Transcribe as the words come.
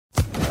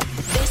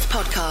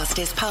podcast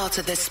is part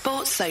of the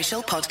Sports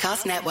Social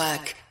Podcast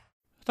Network.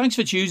 Thanks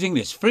for choosing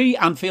this free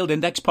Anfield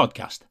Index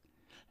podcast.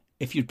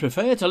 If you'd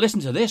prefer to listen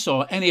to this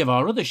or any of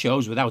our other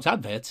shows without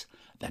adverts,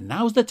 then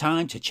now's the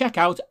time to check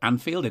out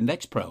Anfield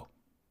Index Pro.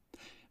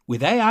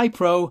 With AI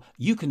Pro,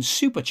 you can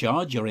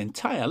supercharge your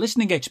entire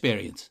listening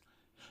experience.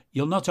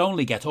 You'll not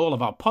only get all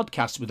of our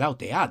podcasts without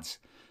the ads,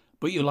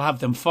 but you'll have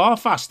them far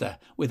faster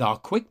with our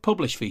quick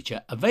publish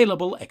feature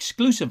available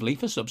exclusively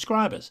for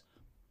subscribers.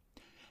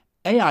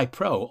 AI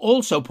Pro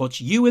also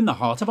puts you in the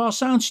heart of our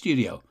sound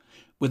studio,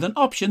 with an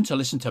option to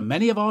listen to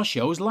many of our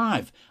shows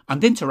live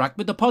and interact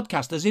with the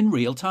podcasters in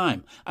real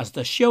time as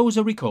the shows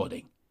are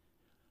recording.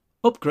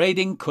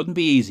 Upgrading couldn't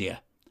be easier.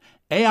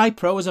 AI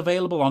Pro is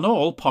available on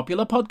all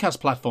popular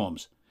podcast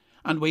platforms,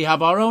 and we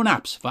have our own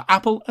apps for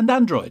Apple and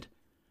Android.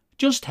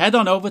 Just head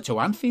on over to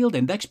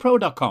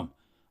AnfieldIndexPro.com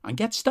and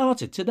get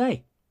started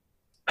today.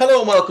 Hello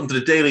and welcome to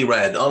the Daily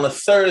Red on a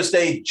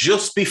Thursday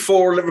just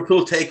before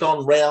Liverpool take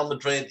on Real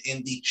Madrid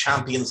in the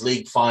Champions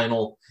League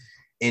final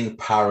in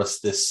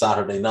Paris this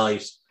Saturday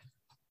night.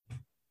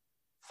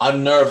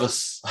 I'm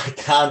nervous. I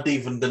can't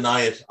even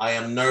deny it. I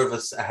am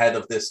nervous ahead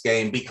of this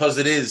game because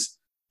it is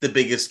the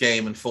biggest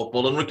game in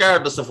football. And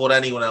regardless of what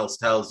anyone else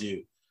tells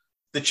you,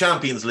 the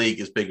Champions League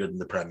is bigger than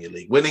the Premier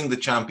League. Winning the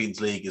Champions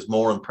League is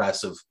more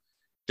impressive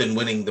than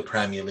winning the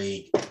Premier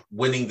League.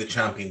 Winning the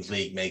Champions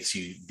League makes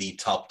you the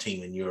top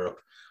team in Europe.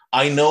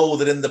 I know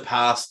that in the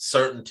past,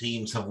 certain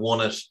teams have won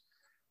it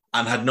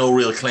and had no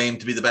real claim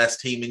to be the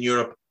best team in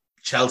Europe.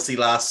 Chelsea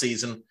last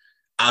season,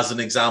 as an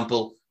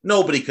example,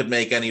 nobody could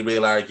make any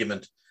real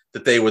argument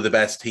that they were the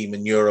best team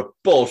in Europe.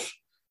 But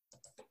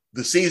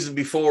the season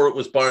before, it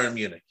was Bayern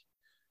Munich.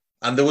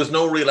 And there was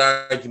no real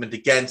argument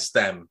against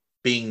them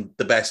being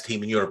the best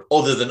team in Europe,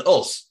 other than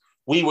us.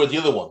 We were the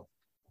other one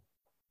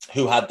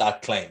who had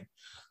that claim.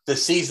 The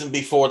season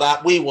before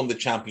that, we won the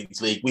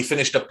Champions League. We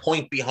finished a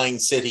point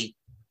behind City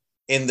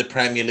in the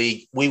Premier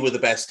League. We were the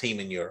best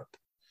team in Europe.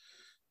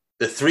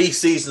 The 3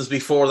 seasons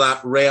before that,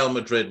 Real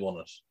Madrid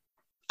won it.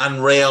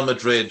 And Real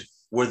Madrid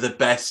were the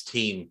best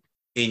team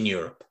in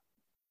Europe.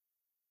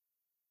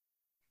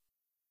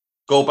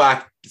 Go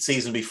back the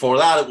season before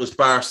that, it was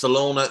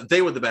Barcelona.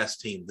 They were the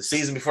best team. The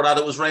season before that,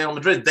 it was Real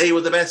Madrid. They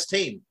were the best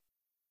team.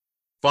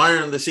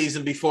 Bayern the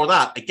season before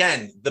that,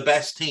 again, the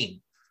best team.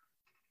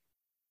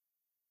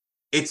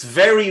 It's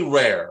very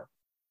rare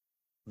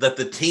that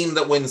the team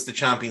that wins the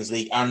Champions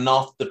League are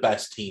not the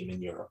best team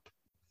in Europe.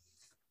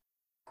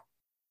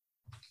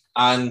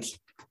 And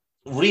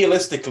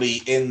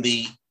realistically, in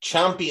the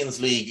Champions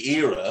League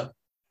era,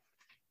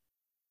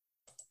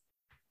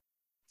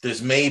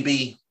 there's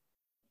maybe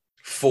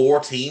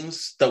 4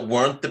 teams that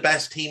weren't the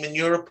best team in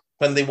Europe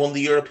when they won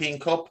the European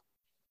Cup.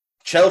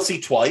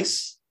 Chelsea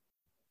twice,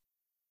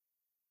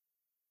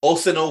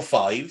 us in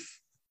 2005,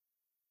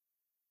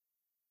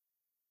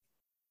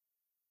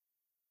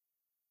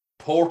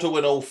 Porto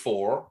in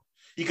 2004.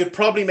 You could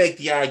probably make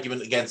the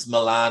argument against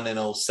Milan in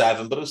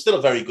 2007, but it was still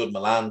a very good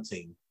Milan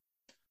team.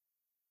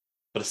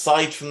 But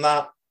aside from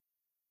that,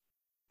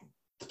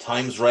 the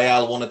times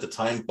Real won it, the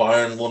time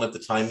Bayern won it, the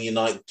time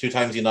United, 2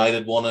 times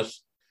United won it,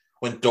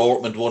 when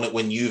Dortmund won it,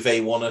 when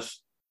Juve won it,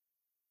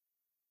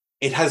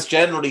 it has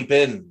generally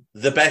been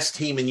the best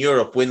team in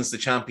Europe wins the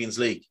Champions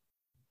League.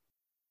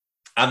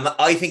 And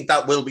I think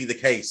that will be the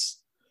case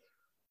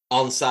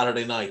on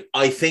Saturday night.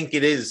 I think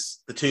it is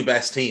the 2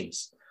 best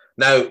teams.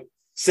 Now,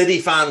 City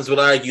fans would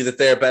argue that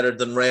they're better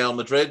than Real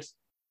Madrid.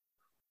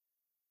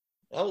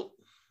 Well,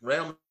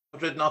 Real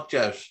Madrid knocked you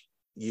out.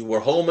 You were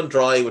home and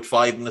dry with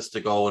 5 minutes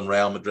to go and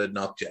Real Madrid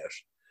knocked you out.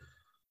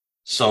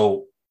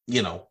 So,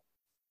 you know,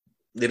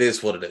 it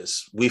is what it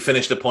is. We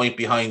finished a point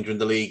behind you in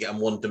the league and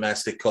won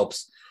domestic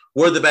cups.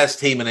 We're the best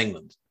team in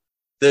England.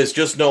 There's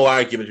just no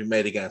argument to be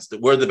made against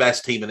it. We're the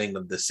best team in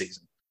England this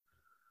season.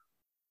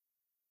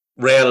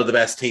 Real are the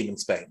best team in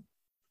Spain.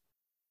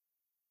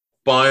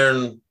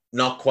 Bayern,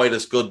 not quite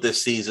as good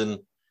this season.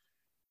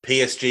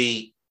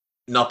 PSG,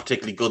 not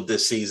particularly good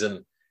this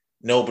season.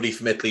 Nobody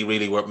from Italy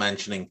really worth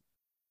mentioning.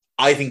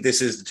 I think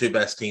this is the 2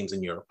 best teams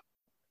in Europe.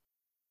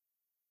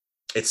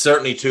 It's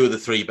certainly 2 of the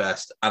 3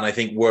 best, and I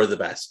think we're the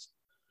best.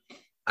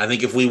 I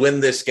think if we win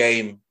this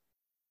game,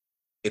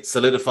 it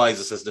solidifies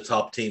us as the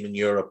top team in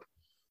Europe.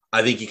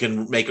 I think you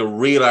can make a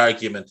real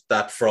argument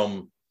that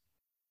from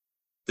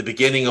the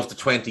beginning of the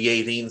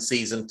 2018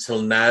 season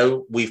till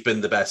now, we've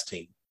been the best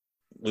team.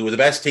 We were the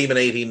best team in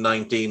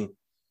 18-19.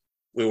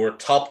 We were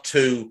top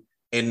 2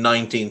 in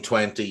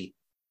 19-20.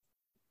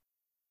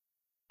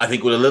 I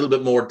think with a little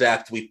bit more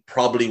depth, we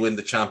probably win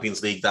the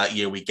Champions League that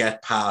year. We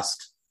get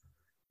past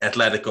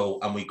Atletico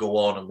and we go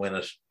on and win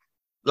it.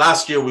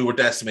 Last year, we were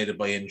decimated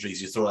by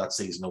injuries. You throw that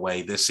season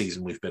away. This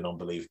season, we've been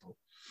unbelievable.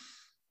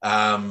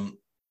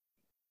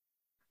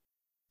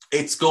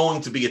 It's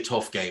going to be a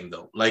tough game,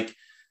 though. Like,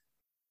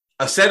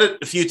 I've said it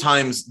a few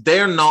times,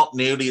 they're not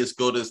nearly as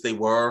good as they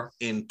were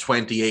in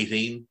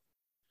 2018.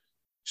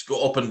 Just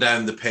go up and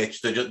down the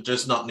pitch. They're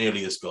just not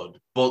nearly as good.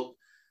 But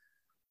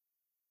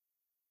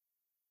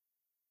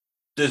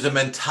there's a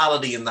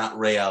mentality in that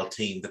Real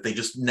team that they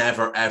just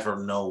never,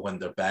 ever know when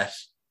they're bet.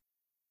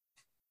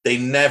 They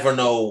never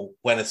know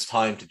when it's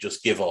time to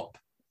just give up,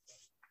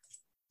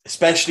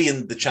 especially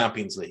in the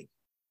Champions League.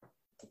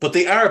 But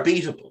they are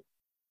beatable.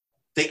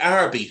 They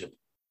are beatable.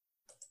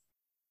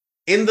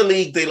 In the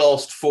league, they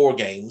lost 4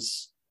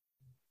 games.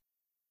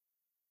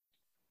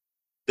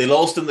 They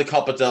lost in the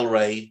Copa del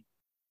Rey.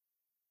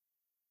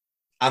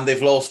 And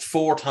they've lost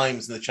 4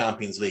 times in the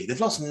Champions League.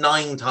 They've lost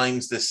 9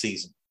 times this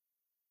season.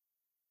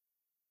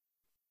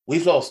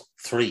 We've lost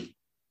 3.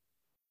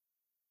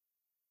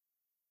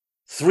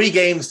 3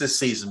 games this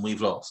season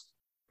we've lost.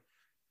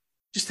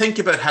 Just think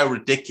about how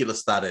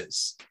ridiculous that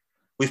is.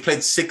 We've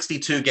played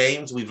 62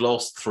 games. We've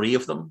lost 3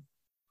 of them.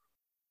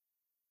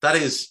 That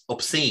is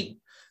obscene.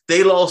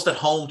 They lost at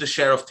home to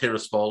Sheriff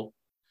Tiraspol.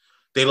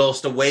 They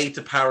lost away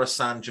to Paris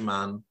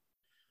Saint-Germain.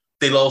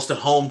 They lost at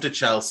home to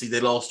Chelsea.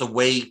 They lost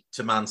away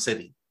to Man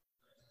City.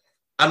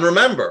 And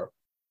remember,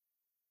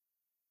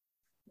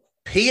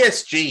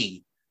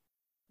 PSG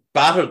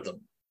battered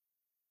them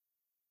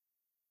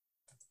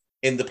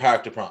in the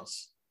Parc des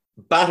Princes.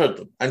 Battered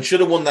them and should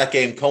have won that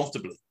game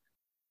comfortably.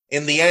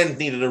 In the end,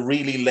 needed a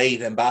really late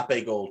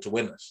Mbappe goal to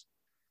win it.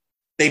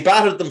 They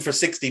battered them for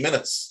 60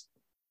 minutes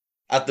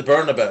at the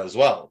Bernabeu as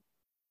well.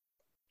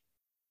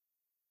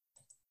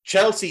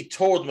 Chelsea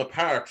tore them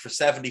apart for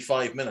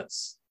 75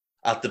 minutes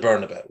at the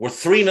Bernabeu. We're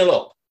 3-0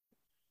 up.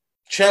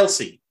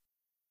 Chelsea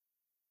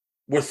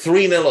were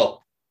 3-0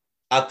 up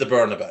at the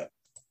Bernabeu.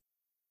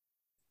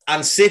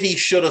 And City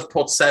should have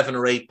put 7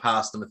 or 8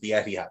 past them at the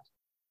Etihad.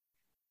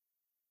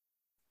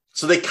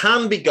 So they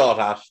can be got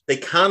at. They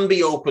can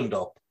be opened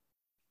up.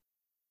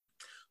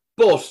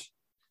 But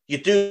you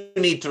do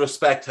need to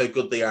respect how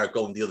good they are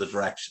going the other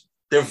direction.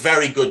 They're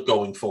very good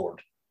going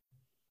forward.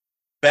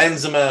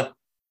 Benzema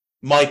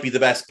might be the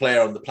best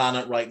player on the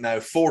planet right now.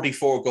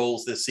 44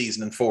 goals this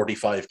season in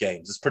 45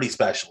 games. It's pretty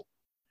special.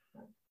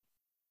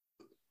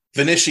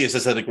 Vinicius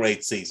has had a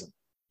great season.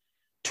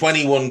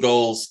 21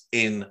 goals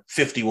in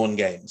 51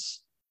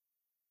 games.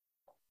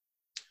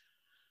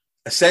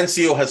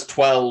 Asensio has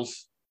 12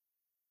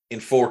 in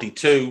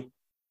 42.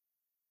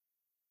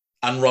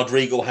 And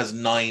Rodrigo has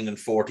 9 in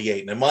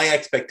 48. Now, my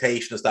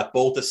expectation is that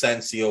both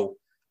Asensio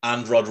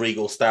and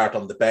Rodrigo start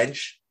on the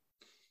bench.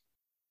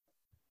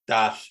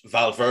 That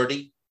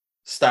Valverde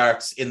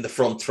starts in the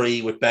front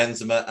 3 with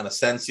Benzema and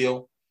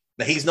Asensio.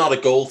 Now, he's not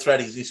a goal threat.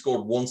 He's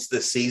scored once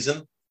this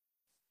season.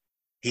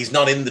 He's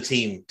not in the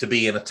team to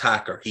be an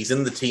attacker. He's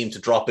in the team to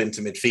drop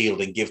into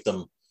midfield and give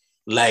them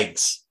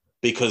legs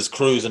because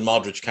Kroos and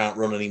Modric can't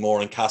run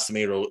anymore and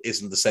Casemiro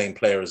isn't the same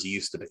player as he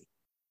used to be.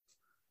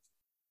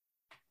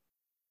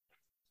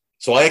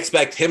 So I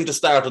expect him to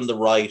start on the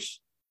right,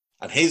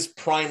 and his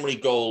primary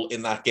goal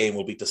in that game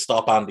will be to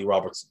stop Andy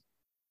Robertson.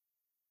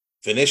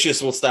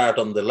 Vinicius will start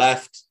on the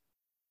left,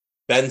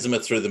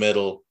 Benzema through the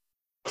middle,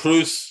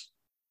 Kroos,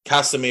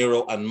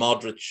 Casemiro, and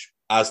Modric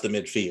as the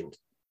midfield.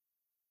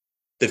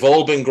 They've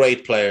all been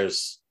great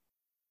players.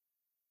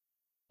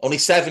 Only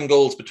 7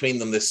 goals between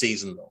them this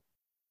season, though.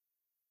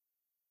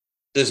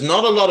 There's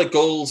not a lot of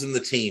goals in the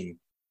team,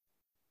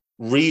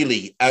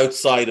 really,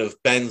 outside of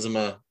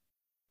Benzema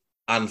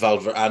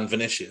and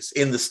Vinicius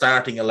in the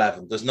starting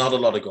 11. There's not a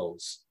lot of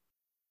goals.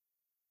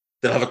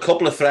 They'll have a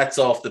couple of threats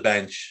off the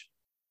bench.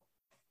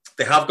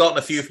 They have gotten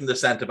a few from the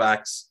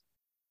centre-backs.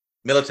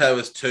 Militao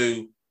has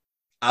 2.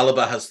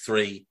 Alaba has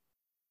 3.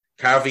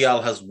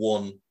 Carvajal has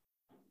 1.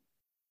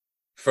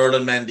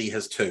 Ferland Mendy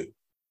has 2.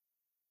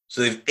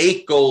 So they've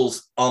 8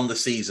 goals on the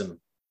season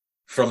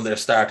from their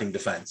starting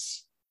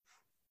defence.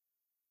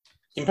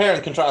 Compare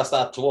and contrast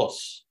that to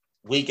us.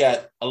 We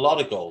get a lot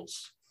of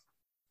goals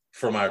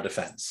from our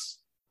defence.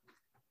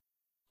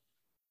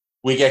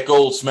 We get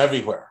goals from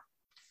everywhere.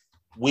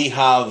 We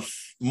have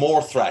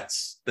more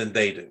threats than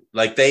they do.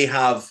 Like they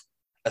have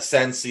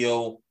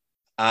Asensio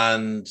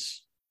and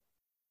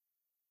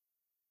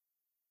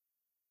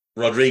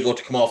Rodrigo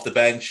to come off the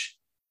bench,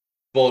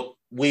 but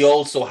we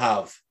also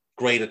have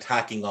great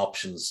attacking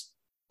options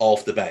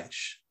off the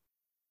bench.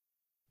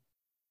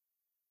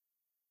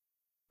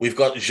 We've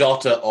got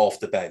Jota off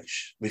the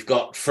bench. We've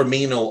got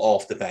Firmino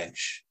off the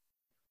bench.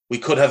 We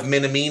could have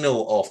Minamino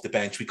off the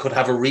bench. We could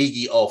have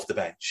Origi off the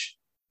bench.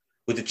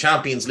 With the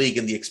Champions League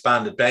and the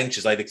expanded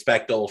benches, I'd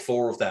expect all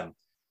 4 of them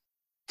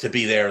to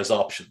be there as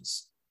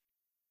options.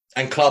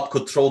 And Klopp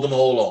could throw them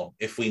all on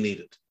if we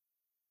needed.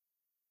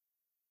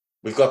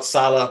 We've got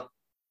Salah.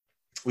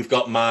 We've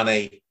got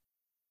Mane.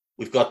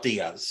 We've got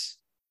Diaz.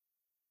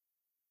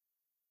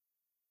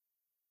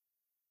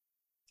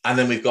 And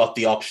then we've got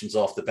the options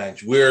off the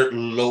bench. We're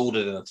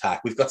loaded in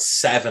attack. We've got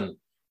 7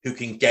 who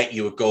can get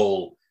you a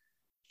goal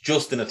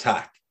just in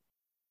attack.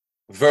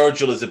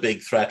 Virgil is a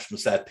big threat from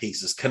set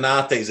pieces.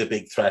 Kanate is a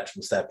big threat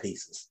from set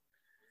pieces.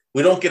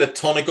 We don't get a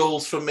ton of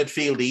goals from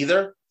midfield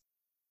either,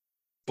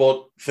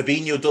 but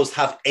Fabinho does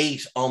have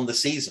 8 on the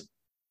season.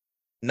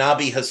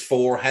 Naby has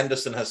 4,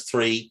 Henderson has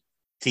 3,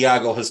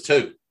 Thiago has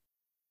 2.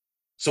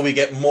 So we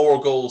get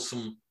more goals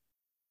from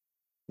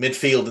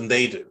midfield than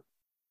they do.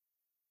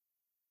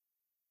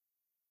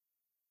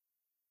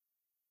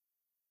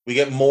 We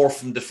get more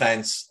from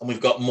defence and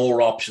we've got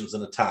more options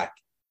in attack.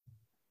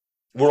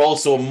 we're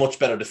also a much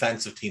better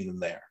defensive team than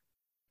they are.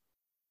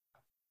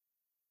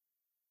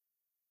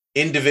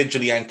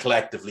 Individually and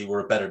collectively, we're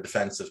a better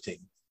defensive team.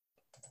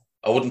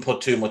 I wouldn't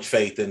put too much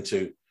faith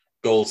into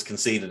goals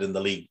conceded in the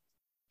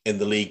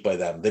league by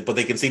them. But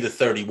they conceded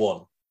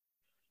 31.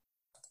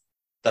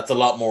 That's a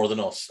lot more than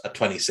us at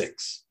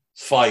 26.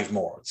 It's 5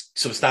 more. It's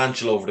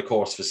substantial over the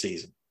course of the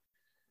season.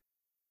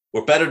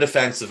 We're better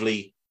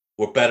defensively.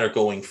 We're better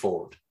going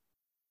forward.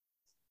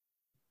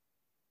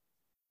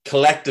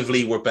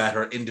 Collectively, we're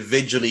better.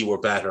 Individually, we're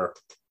better.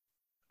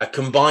 A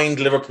combined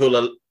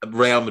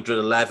Liverpool-Real Madrid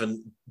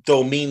 11,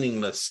 though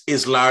meaningless,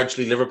 is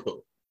largely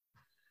Liverpool.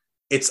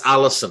 It's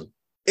Alisson.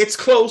 It's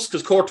close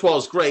because Courtois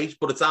is great,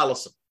 but it's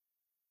Alisson.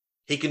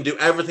 He can do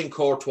everything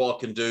Courtois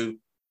can do,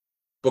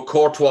 but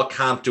Courtois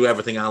can't do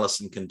everything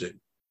Alisson can do.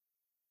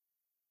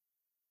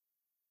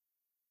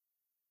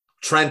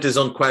 Trent is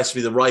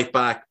unquestionably the right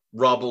back.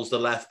 Robbo's the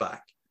left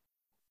back.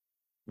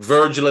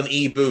 Virgil and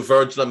Ibu,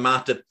 Virgil and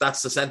Matip,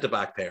 that's the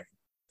centre-back pairing.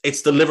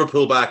 It's the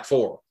Liverpool back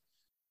four.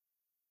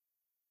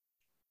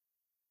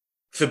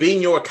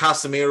 Fabinho or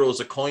Casemiro is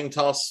a coin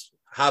toss.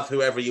 Have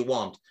whoever you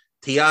want.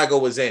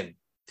 Thiago is in.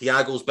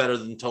 Thiago's better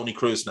than Toni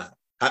Kroos now.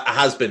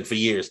 Has been for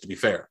years, to be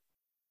fair.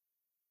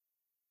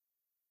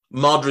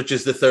 Modric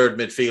is the third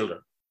midfielder.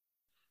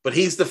 But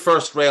he's the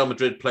first Real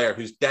Madrid player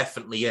who's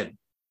definitely in.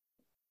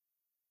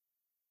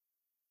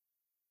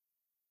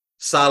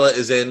 Salah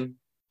is in.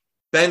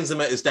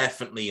 Benzema is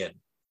definitely in.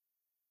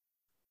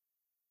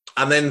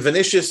 And then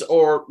Vinicius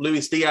or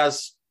Luis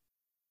Diaz,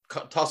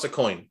 toss a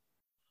coin.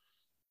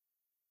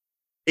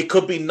 It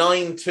could be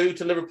 9-2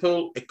 to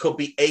Liverpool. It could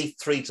be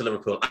 8-3 to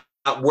Liverpool.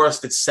 At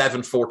worst, it's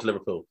 7-4 to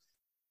Liverpool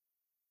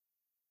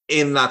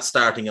in that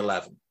starting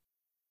 11.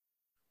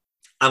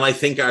 And I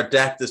think our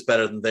depth is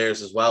better than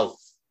theirs as well.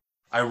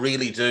 I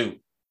really do.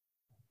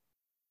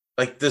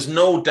 Like, there's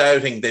no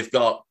doubting they've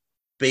got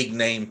big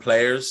name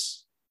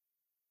players.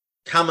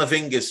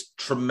 Camavinga is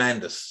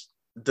tremendous.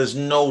 There's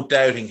no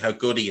doubting how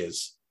good he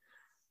is.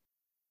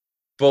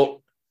 But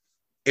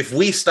if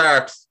we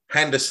start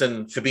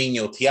Henderson,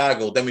 Fabinho,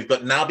 Thiago, then we've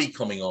got Naby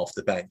coming off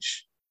the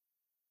bench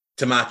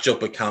to match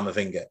up with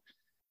Camavinga.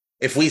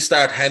 If we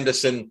start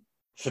Henderson,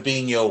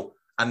 Fabinho,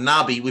 and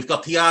Naby, we've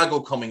got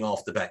Thiago coming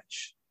off the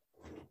bench.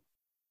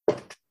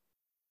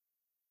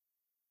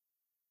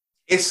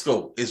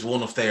 Isco is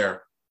one of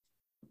their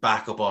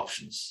backup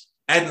options.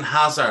 Eden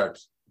Hazard,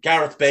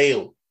 Gareth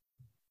Bale,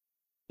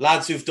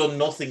 lads who've done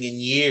nothing in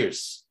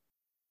years.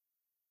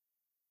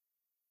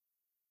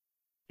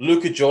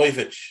 Luka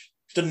Jovic,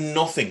 he's done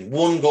nothing,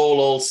 1 goal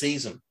all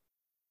season.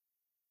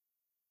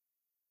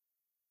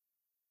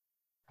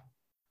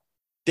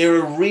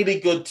 They're a really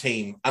good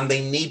team and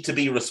they need to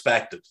be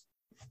respected.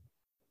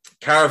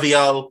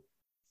 Carvajal,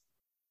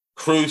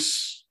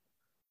 Kroos,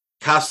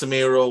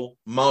 Casemiro,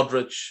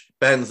 Modric,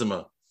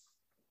 Benzema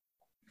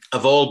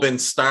have all been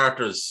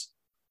starters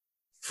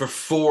for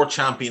 4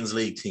 Champions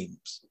League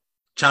teams,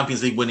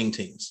 Champions League winning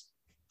teams.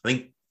 I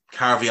think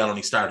Carvajal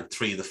only started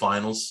 3 of the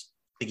finals.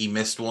 I think he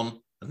missed one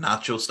and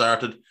Nacho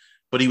started,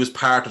 but he was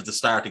part of the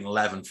starting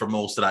 11 for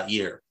most of that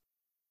year.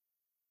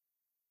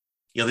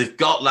 You know, they've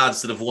got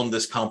lads that have won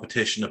this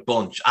competition a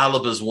bunch.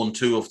 Alaba's won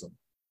 2 of them.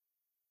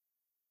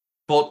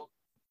 But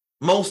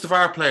most of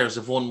our players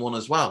have won 1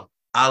 as well.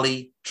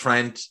 Ali,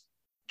 Trent,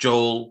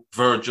 Joel,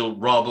 Virgil,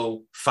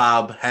 Robbo,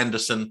 Fab,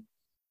 Henderson.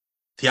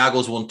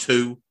 Thiago's won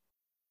 2.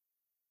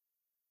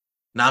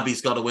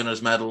 Naby's got a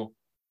winner's medal.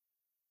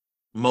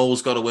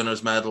 Mo's got a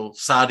winner's medal.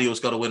 Sadio's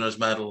got a winner's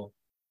medal.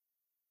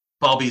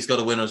 Bobby's got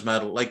a winner's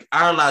medal. Like,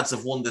 our lads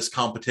have won this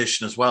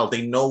competition as well.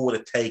 They know what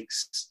it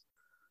takes.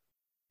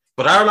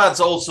 But our lads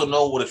also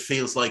know what it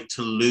feels like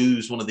to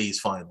lose one of these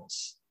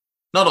finals.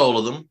 Not all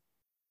of them.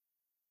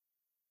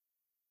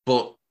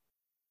 But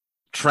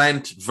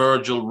Trent,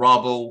 Virgil,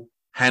 Robbo,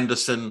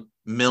 Henderson,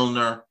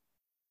 Milner,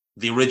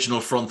 the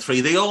original front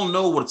 3, they all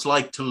know what it's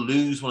like to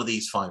lose one of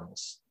these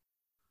finals.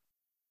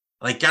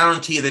 And I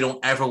guarantee you they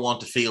don't ever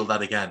want to feel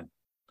that again.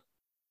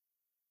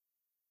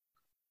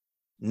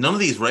 None of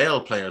these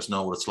Real players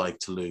know what it's like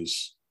to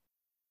lose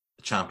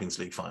the Champions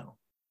League final.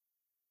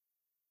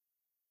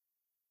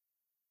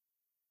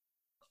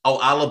 Oh,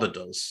 Alaba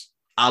does.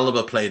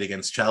 Alaba played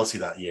against Chelsea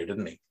that year,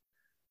 didn't he?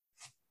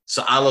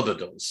 So Alaba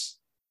does.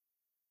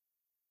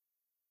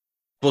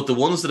 But the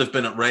ones that have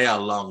been at Real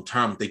long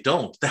term, they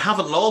don't. They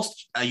haven't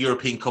lost a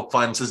European Cup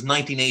final since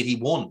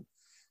 1981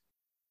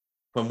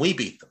 when we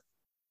beat them.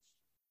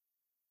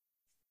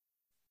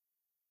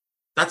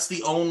 That's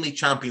the only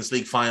Champions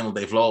League final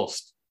they've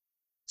lost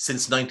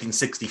since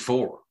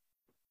 1964.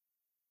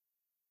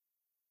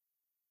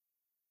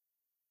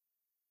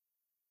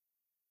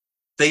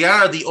 They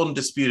are the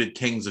undisputed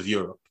kings of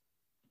Europe.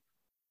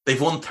 They've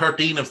won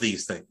 13 of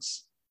these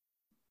things.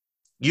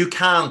 You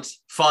can't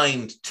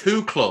find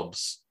 2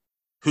 clubs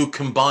who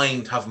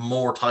combined have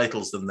more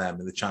titles than them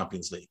in the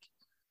Champions League.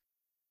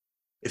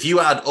 If you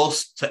add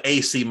us to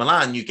AC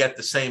Milan, you get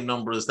the same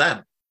number as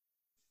them.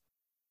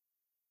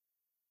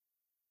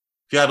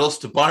 If you add us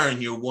to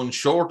Bayern, you're 1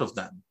 short of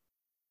them.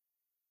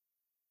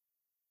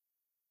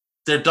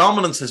 Their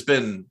dominance has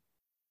been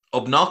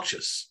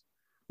obnoxious.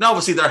 Now,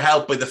 obviously, they're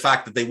helped by the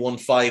fact that they won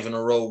 5 in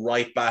a row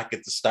right back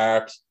at the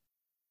start.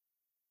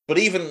 But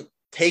even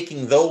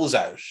taking those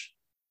out,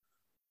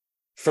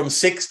 from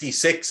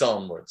 66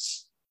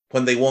 onwards,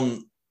 when they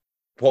won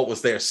what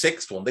was their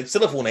 6th one, they'd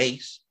still have won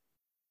 8.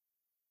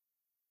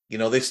 You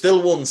know, they've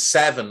still won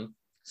 7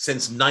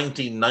 since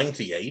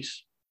 1998.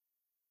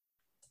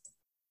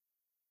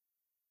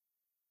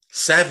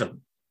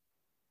 7.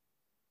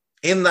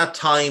 In that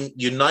time,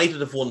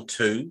 United have won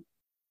 2.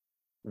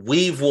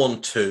 We've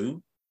won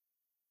 2.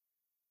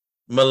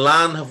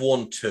 Milan have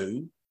won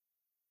 2.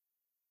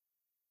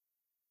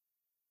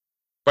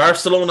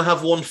 Barcelona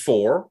have won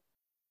 4.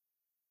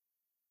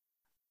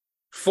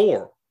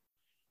 4.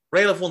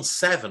 Real have won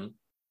 7.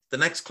 The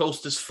next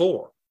closest is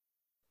 4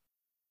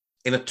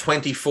 in a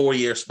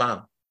 24-year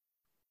span.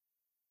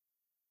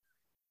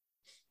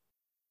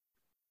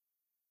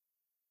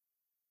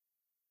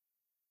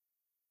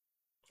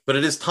 But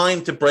it is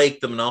time to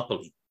break the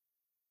monopoly.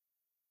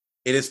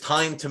 It is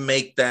time to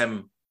make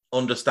them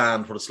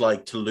understand what it's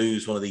like to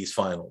lose one of these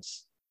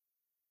finals.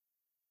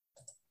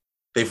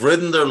 They've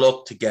ridden their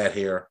luck to get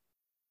here.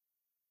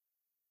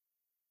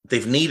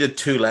 They've needed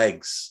 2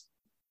 legs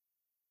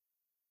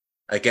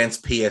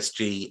against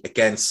PSG,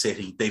 against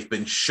City. They've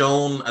been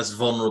shown as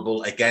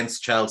vulnerable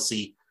against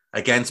Chelsea,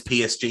 against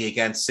PSG,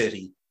 against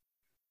City.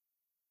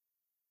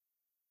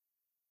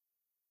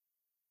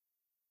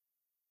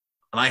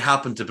 And I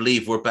happen to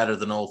believe we're better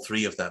than all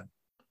 3 of them.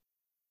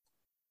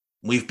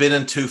 We've been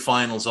in 2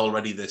 finals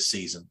already this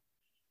season.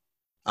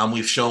 And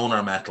we've shown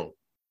our mettle.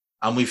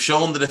 And we've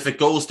shown that if it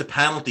goes to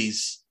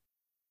penalties,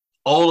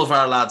 all of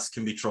our lads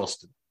can be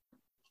trusted.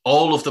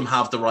 All of them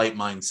have the right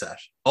mindset.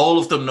 All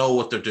of them know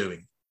what they're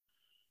doing.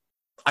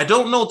 I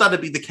don't know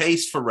that'd be the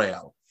case for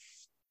Real.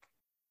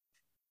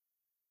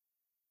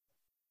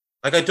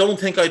 Like, I don't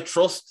think I'd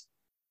trust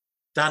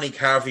Dani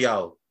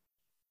Carvajal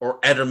or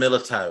Eder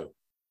Militao.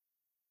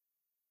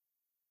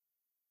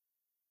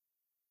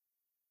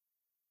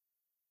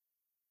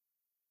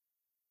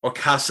 Or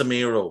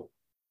Casemiro.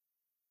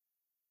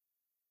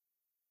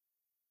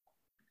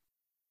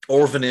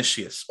 Or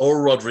Vinicius.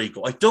 Or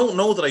Rodrigo. I don't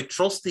know that I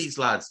trust these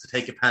lads to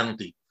take a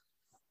penalty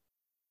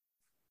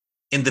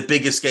in the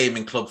biggest game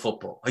in club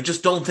football. I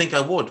just don't think I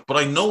would. But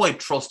I know I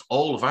trust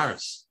all of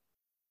ours.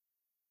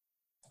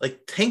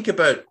 Like, think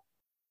about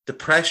the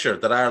pressure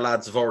that our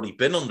lads have already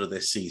been under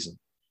this season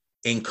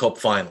in cup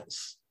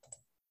finals.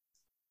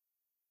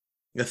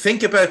 Now,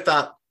 think about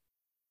that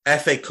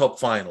FA Cup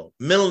final.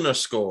 Milner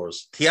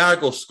scores,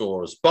 Thiago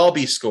scores,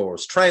 Bobby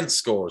scores, Trent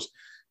scores.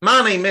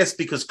 Mane missed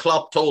because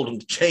Klopp told him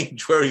to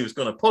change where he was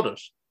going to put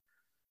it.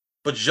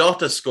 But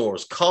Jota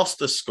scores,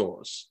 Costa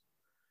scores.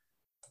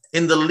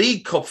 In the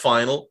League Cup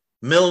final,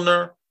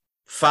 Milner,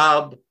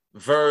 Fab,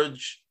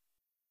 Verge,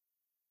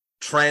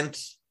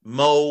 Trent,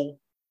 Mo,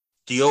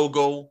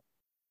 Diogo,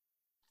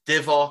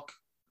 Divock,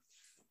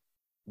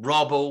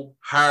 Robbo,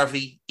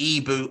 Harvey,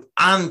 Ibu,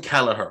 and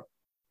Kelleher.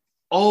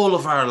 All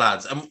of our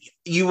lads. And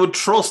you would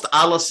trust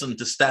Alisson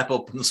to step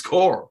up and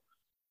score.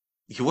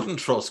 You wouldn't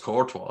trust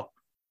Courtois.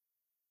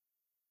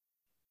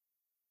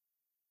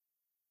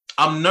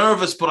 I'm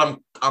nervous, but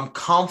I'm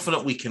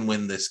confident we can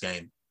win this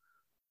game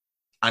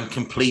and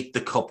complete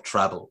the cup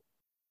treble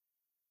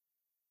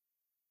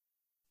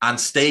and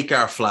stake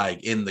our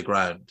flag in the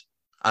ground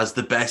as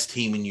the best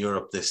team in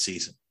Europe this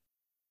season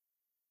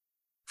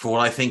for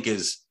what I think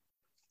is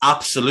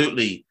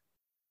absolutely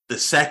the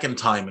second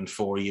time in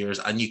 4 years,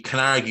 and you can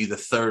argue the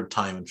third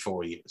time in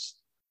 4 years.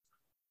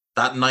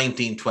 That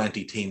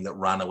 1920 team that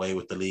ran away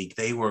with the league,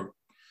 they were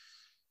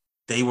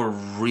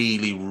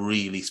really,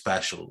 really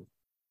special.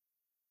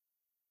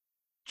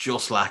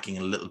 Just lacking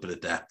a little bit of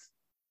depth.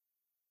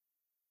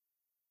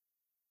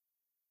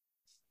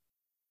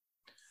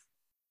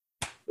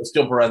 Let's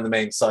jump around the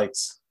main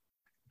sites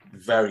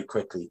very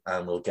quickly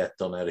and we'll get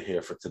done out of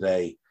here for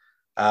today.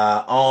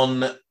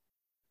 On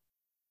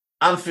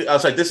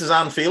Anfield, this is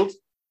Anfield.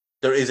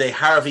 There is a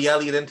Harvey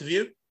Elliott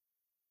interview,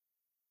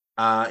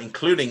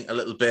 including a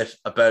little bit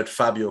about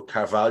Fabio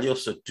Carvalho.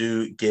 So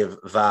do give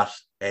that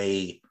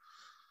a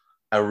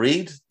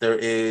read. There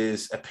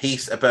is a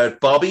piece about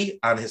Bobby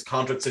and his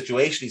contract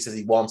situation. He says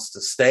he wants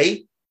to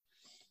stay.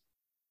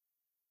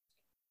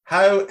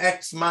 How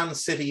ex-Man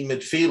City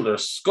midfielder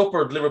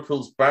scuppered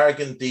Liverpool's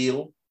bargain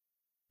deal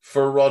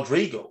for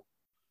Rodrigo.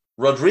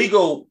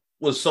 Rodrigo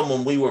was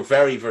someone we were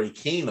very, very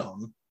keen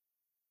on,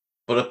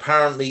 but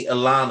apparently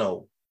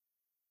Elano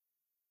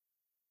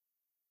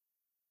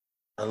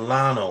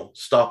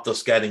stopped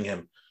us getting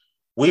him.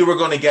 We were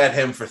going to get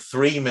him for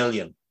 3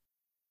 million.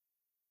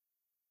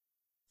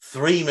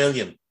 3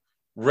 million.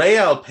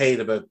 Real paid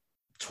about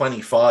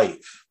 25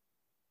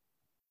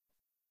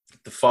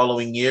 the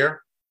following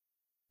year.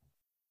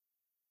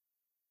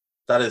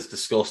 That is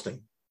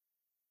disgusting.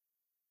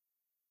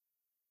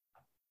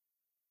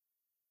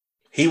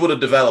 He would have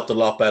developed a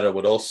lot better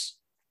with us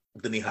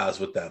than he has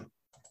with them.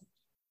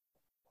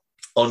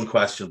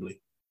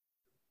 Unquestionably.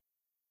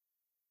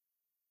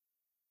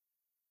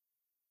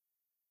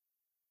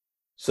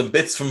 Some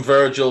bits from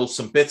Virgil,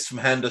 some bits from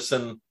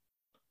Henderson.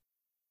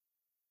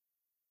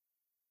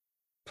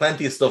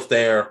 plenty of stuff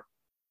there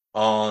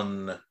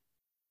on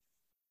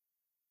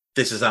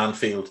This Is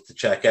Anfield to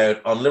check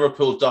out. On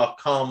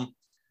Liverpool.com,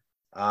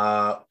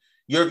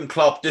 Jurgen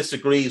Klopp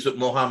disagrees with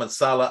Mohamed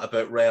Salah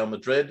about Real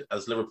Madrid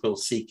as Liverpool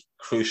seek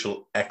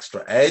crucial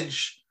extra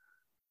edge.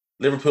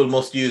 Liverpool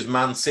must use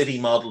Man City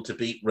model to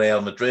beat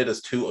Real Madrid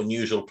as two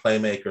unusual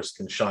playmakers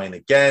can shine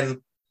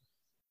again.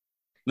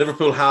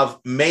 Liverpool have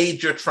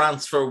major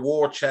transfer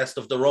war chest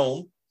of their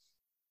own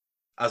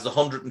as the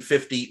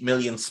 150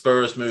 million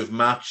Spurs move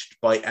matched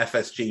by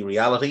FSG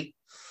reality.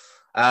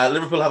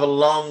 Liverpool have a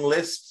long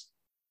list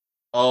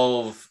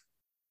of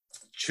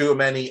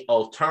Tchouaméni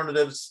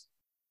alternatives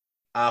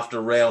after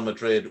Real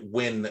Madrid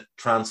win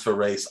transfer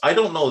race. I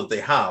don't know that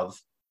they have.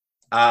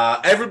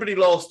 Everybody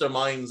lost their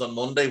minds on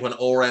Monday when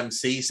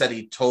RMC said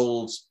he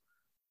told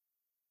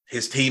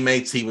his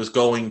teammates he was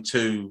going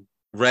to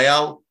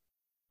Real.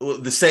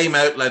 The same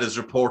outlet is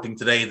reporting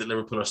today that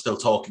Liverpool are still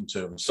talking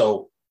to him.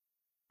 So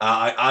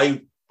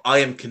I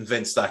am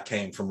convinced that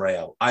came from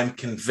Real. I'm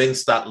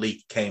convinced that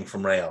leak came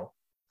from Real.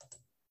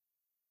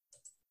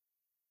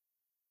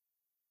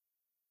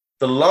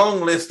 The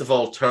long list of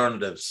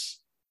alternatives.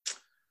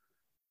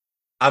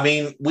 I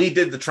mean, we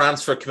did the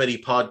Transfer Committee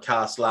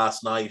podcast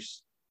last night,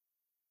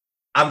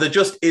 and there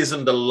just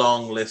isn't a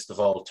long list of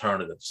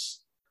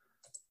alternatives.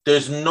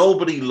 There's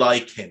nobody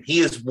like him. He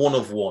is one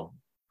of one.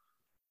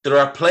 There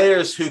are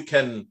players who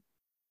can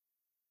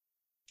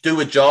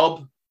do a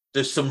job.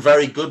 There's some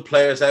very good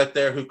players out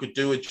there who could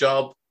do a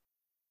job.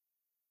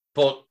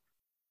 But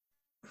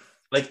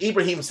like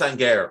Ibrahim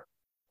Sangaré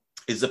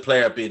is the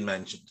player being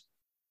mentioned.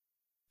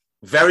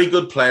 Very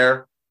good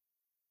player,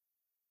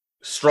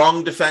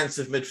 strong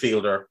defensive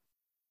midfielder,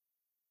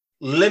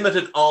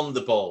 limited on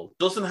the ball,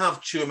 doesn't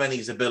have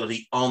Tchouaméni's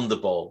ability on the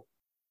ball.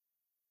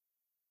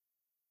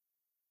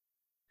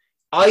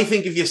 I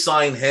think if you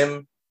sign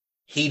him,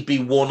 he'd be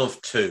one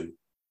of two.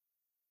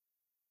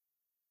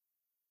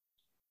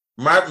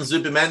 Martin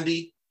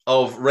Zubimendi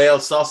of Real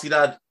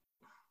Sociedad,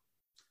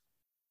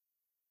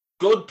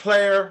 good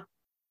player.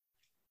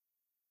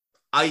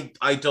 I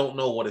don't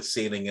know what his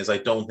ceiling is. I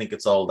don't think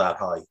it's all that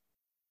high.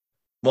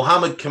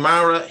 Mohamed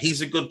Kamara, he's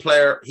a good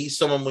player. He's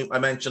someone I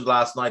mentioned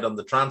last night on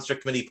the Transfer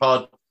Committee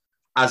pod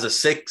as a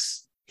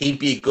 6. He'd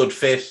be a good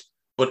fit.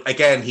 But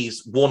again,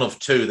 he's one of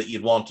two that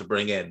you'd want to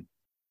bring in.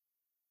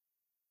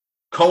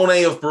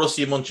 Kone of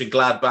Borussia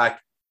Mönchengladbach,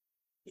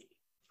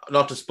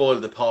 not to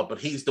spoil the pod,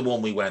 but he's the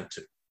one we went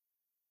to.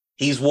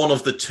 He's one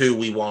of the two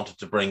we wanted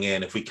to bring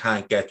in if we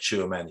can't get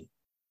Tchouaméni.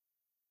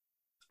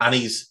 And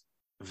he's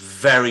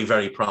very,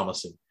 very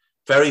promising.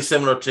 Very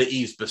similar to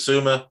Yves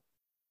Bissouma.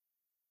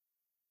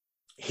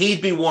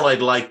 He'd be one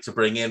I'd like to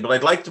bring in, but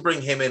I'd like to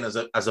bring him in as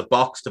a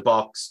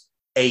box-to-box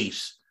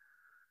 8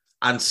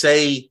 and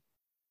say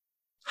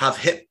have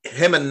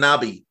him and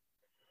Naby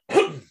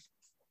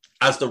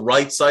as the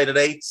right-sided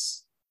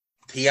 8s,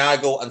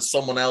 Thiago and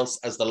someone else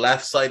as the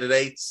left-sided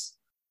 8s,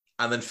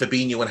 and then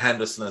Fabinho and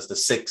Henderson as the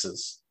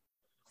 6s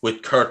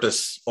with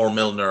Curtis or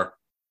Milner.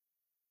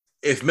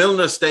 If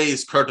Milner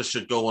stays, Curtis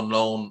should go on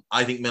loan.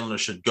 I think Milner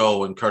should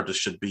go and Curtis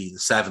should be the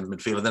 7th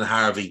midfielder, then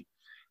Harvey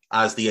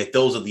as the 8.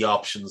 Those are the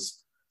options.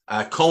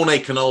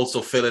 Kone can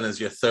also fill in as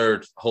your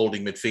 3rd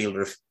holding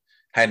midfielder if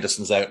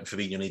Henderson's out and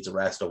Fabinho needs a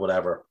rest or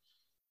whatever.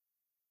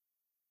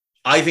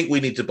 I think we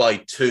need to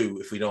buy 2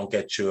 if we don't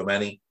get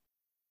Tchouaméni.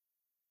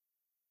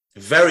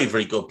 Very,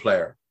 very good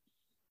player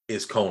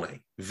is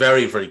Kone.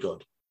 Very, very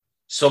good.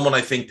 Someone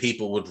I think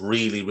people would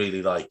really,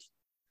 really like.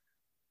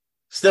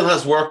 Still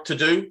has work to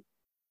do.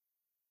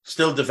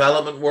 Still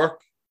development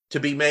work to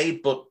be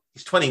made, but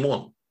he's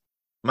 21.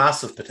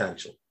 Massive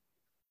potential.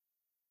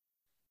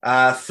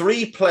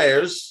 3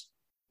 players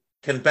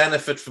can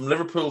benefit from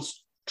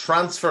Liverpool's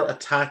transfer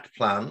attack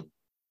plan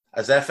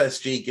as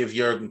FSG give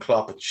Jurgen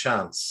Klopp a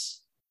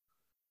chance.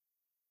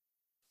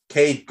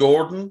 Cade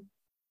Gordon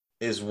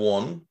is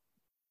one.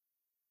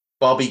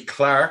 Bobby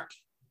Clark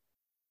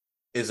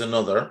is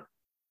another.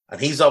 And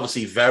he's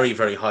obviously very,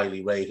 very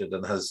highly rated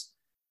and has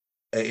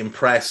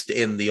impressed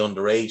in the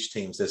underage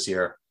teams this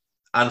year.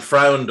 And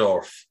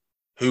Frauendorf,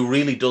 who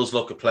really does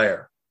look a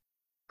player.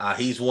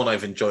 He's one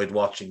I've enjoyed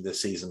watching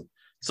this season.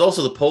 It's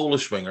also the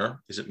Polish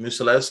winger. Is it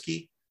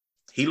Musilewski?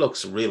 He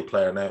looks a real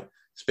player now.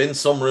 There's been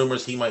some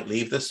rumours he might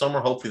leave this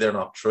summer. Hopefully they're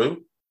not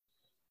true.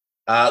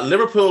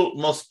 Liverpool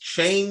must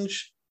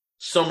change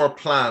summer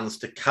plans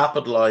to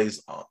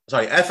capitalise.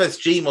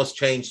 FSG must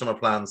change summer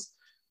plans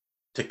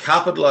to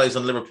capitalise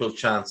on Liverpool's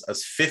chance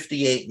as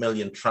 58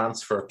 million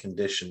transfer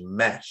condition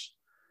met.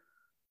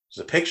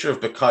 There's a picture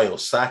of Bukayo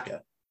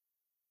Saka.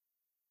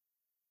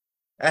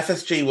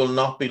 FSG will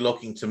not be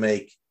looking to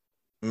make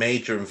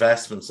major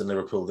investments in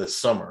Liverpool this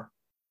summer.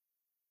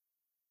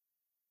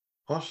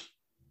 What?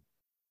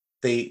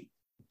 They're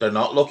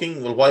not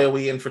looking? Well, why are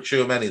we in for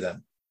Tchouaméni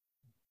then?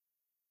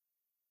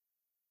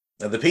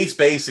 Now, the piece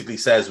basically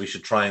says we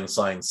should try and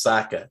sign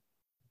Saka.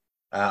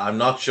 I'm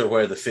not sure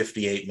where the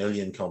 58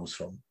 million comes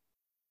from.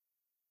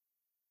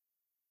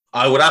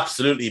 I would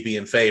absolutely be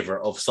in favour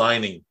of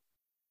signing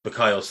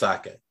Bukayo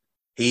Saka.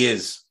 He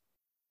is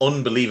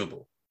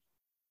unbelievable.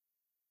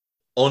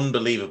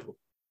 Unbelievable.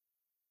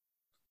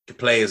 Could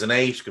play as an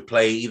 8, could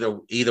play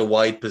either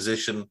wide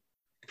position,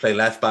 play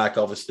left back,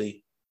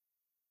 obviously.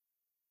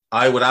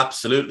 I would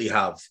absolutely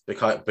have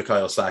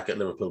Bukayo Saka at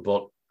Liverpool,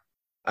 but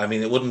I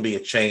mean, it wouldn't be a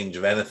change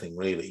of anything,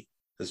 really.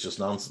 It's just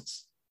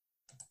nonsense.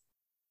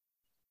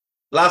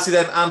 Lastly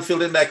then,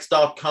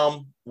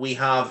 AnfieldIndex.com. We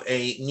have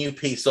a new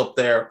piece up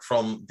there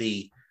from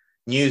the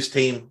news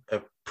team,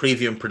 a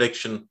preview and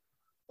prediction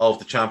of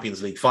the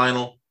Champions League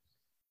final,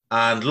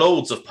 and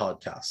loads of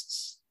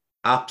podcasts.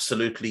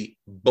 Absolutely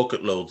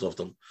bucket loads of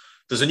them.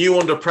 There's a new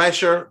Under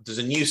Pressure. There's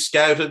a new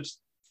Scouted.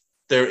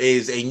 There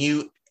is a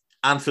new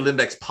Anfield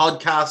Index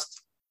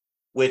podcast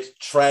with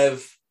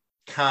Trev,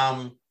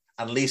 Cam,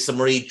 and Lisa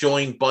Marie,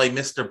 joined by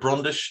Mr.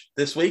 Brundish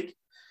this week.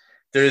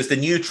 There is the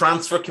new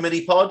Transfer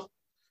Committee pod,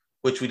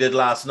 which we did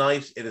last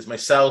night. It is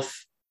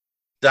myself,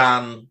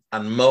 Dan,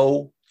 and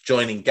Mo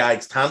joining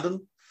Gags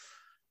Tandem.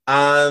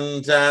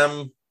 And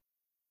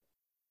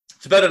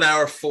it's about an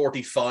hour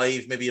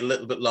 45, maybe a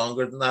little bit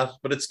longer than that,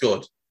 but it's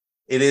good.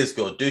 It is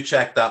good. Do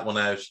check that one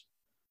out.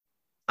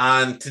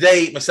 And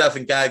today, myself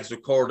and Gags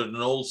recorded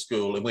an old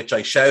school in which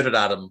I shouted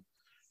at him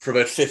for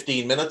about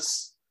 15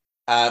 minutes,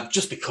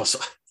 just because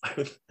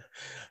I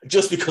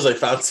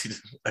fancied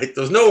it.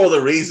 There was no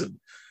other reason.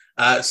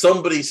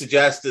 Somebody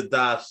suggested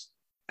that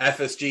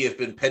FSG have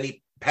been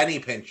penny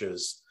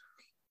pinchers.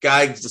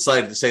 Gags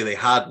decided to say they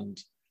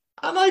hadn't,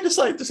 and I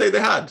decided to say they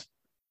had.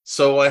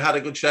 So I had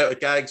a good shout at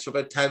Gags for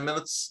about 10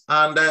 minutes,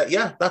 and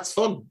yeah, that's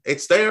fun.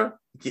 It's there.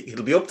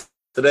 It'll be up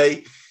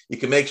today. You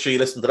can make sure you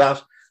listen to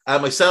that.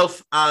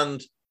 Myself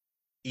and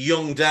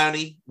Young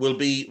Downey will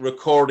be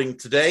recording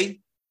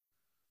today.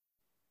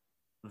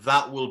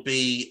 That will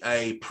be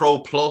a Pro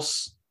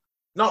Plus.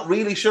 Not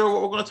really sure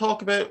what we're going to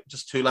talk about.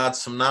 Just two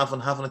lads from Navan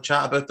having a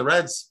chat about the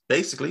Reds,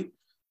 basically.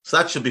 So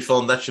that should be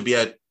fun. That should be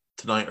out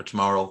tonight or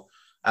tomorrow.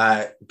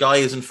 Guy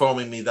is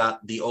informing me that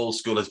the old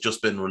school has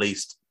just been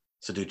released.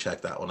 So do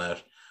check that one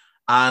out.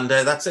 And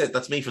that's it.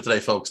 That's me for today,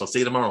 folks. I'll see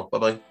you tomorrow.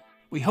 Bye-bye.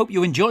 We hope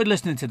you enjoyed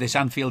listening to this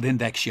Anfield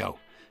Index show.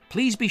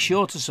 Please be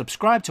sure to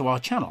subscribe to our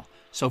channel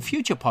so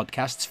future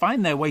podcasts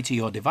find their way to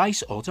your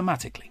device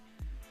automatically.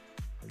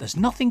 There's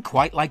nothing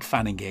quite like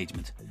fan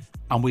engagement,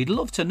 and we'd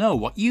love to know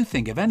what you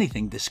think of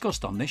anything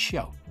discussed on this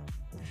show.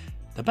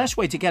 The best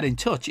way to get in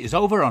touch is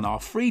over on our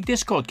free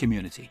Discord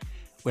community,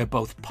 where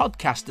both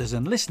podcasters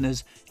and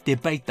listeners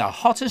debate the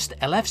hottest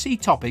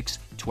LFC topics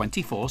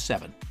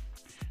 24/7.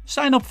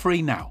 Sign up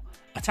free now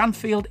at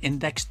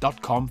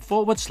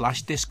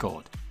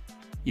AnfieldIndex.com/Discord.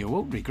 You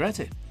won't regret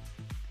it.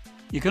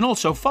 You can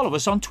also follow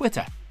us on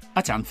Twitter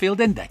at Anfield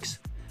Index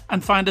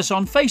and find us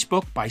on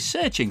Facebook by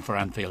searching for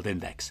Anfield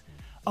Index.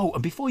 Oh,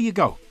 and before you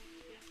go,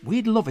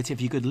 we'd love it if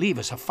you could leave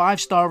us a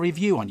 5-star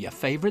review on your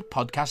favourite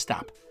podcast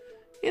app.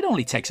 It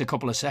only takes a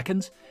couple of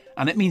seconds,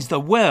 and it means the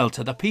world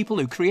to the people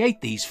who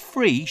create these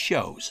free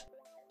shows.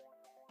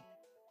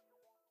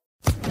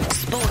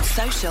 Sports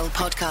Social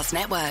Podcast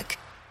Network.